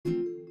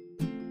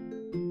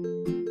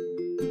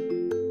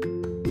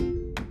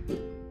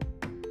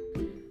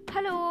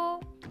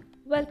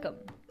Welcome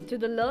to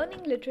the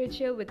Learning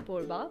Literature with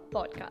Purba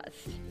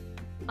podcast.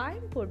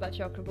 I'm Purba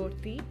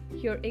Chakraborty,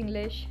 your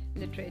English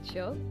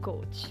literature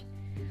coach.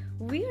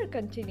 We are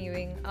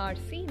continuing our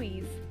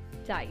series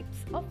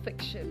Types of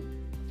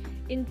Fiction.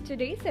 In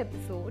today's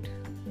episode,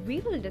 we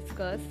will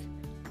discuss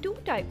two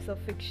types of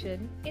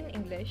fiction in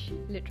English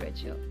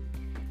literature: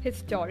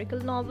 historical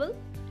novel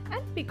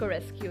and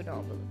picaresque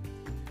novel.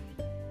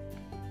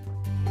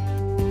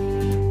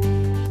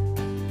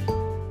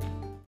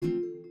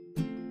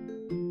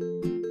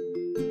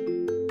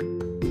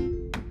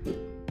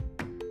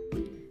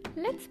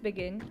 Let's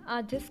begin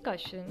our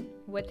discussion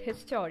with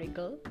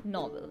historical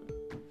novel.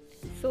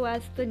 So,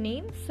 as the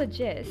name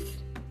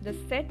suggests, the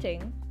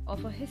setting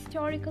of a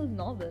historical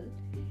novel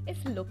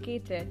is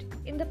located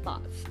in the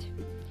past,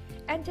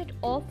 and it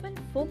often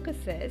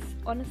focuses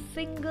on a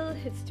single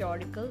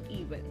historical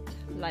event.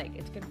 Like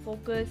it can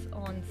focus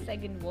on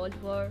Second World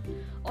War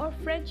or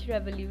French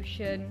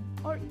Revolution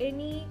or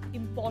any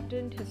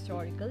important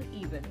historical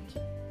event.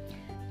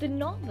 The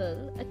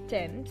novel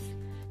attempts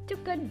to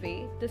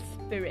convey the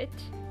spirit,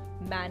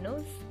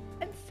 manners,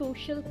 and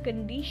social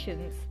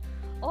conditions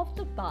of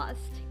the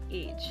past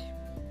age.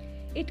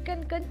 It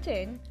can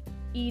contain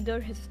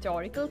either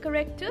historical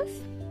characters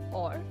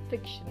or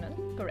fictional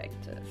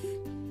characters.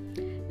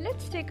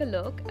 Let's take a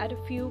look at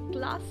a few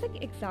classic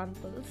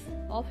examples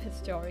of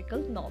historical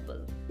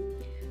novel.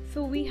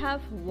 So we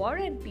have War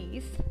and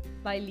Peace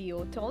by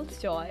Leo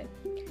Tolstoy,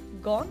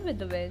 Gone with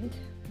the Wind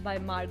by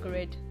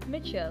Margaret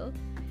Mitchell,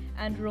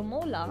 and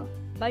Romola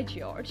by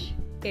George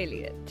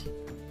Eliot.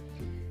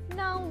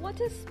 Now, what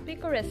is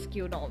picaresque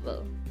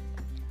novel?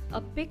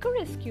 A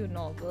picaresque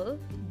novel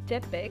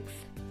depicts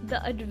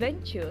the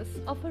adventures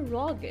of a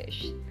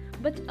roguish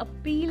but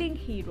appealing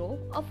hero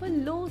of a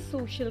low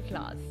social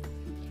class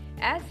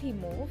as he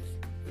moves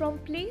from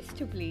place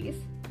to place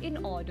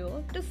in order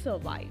to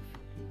survive.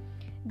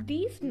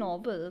 These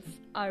novels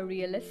are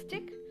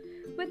realistic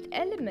with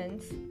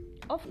elements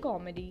of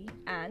comedy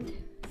and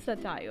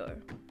satire.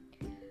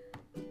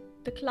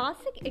 The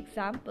classic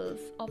examples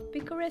of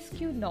picaresque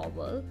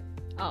novel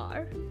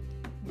are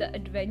The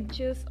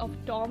Adventures of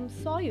Tom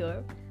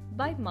Sawyer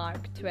by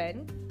Mark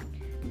Twain,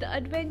 The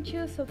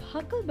Adventures of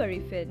Huckleberry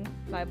Finn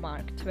by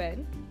Mark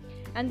Twain,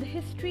 and The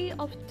History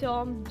of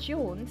Tom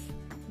Jones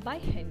by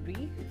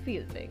Henry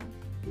Fielding.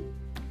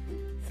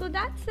 So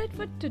that's it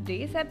for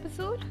today's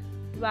episode,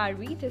 where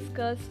we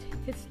discussed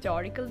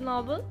historical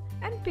novel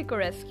and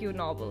picaresque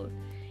novel.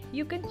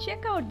 You can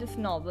check out these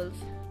novels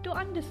to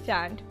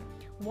understand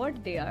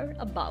what they are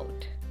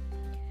about.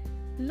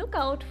 Look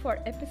out for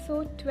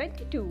episode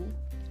 22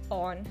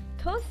 on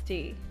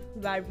Thursday,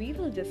 where we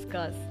will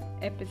discuss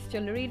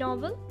epistolary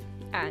novel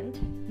and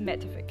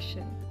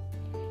metafiction.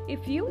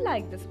 If you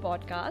like this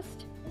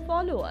podcast,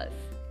 follow us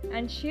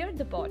and share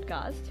the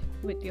podcast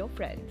with your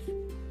friends.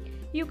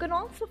 You can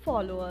also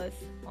follow us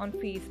on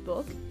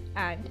Facebook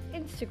and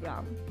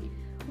Instagram.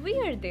 We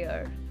are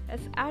there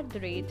as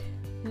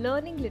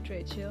 @Learning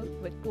Literature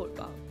with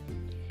Purba.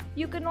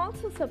 You can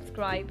also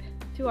subscribe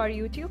to our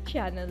YouTube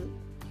channel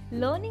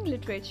Learning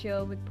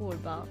Literature with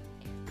Purba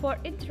for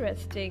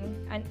interesting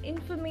and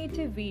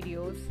informative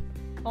videos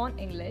on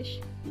English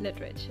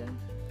literature.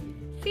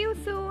 See you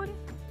soon!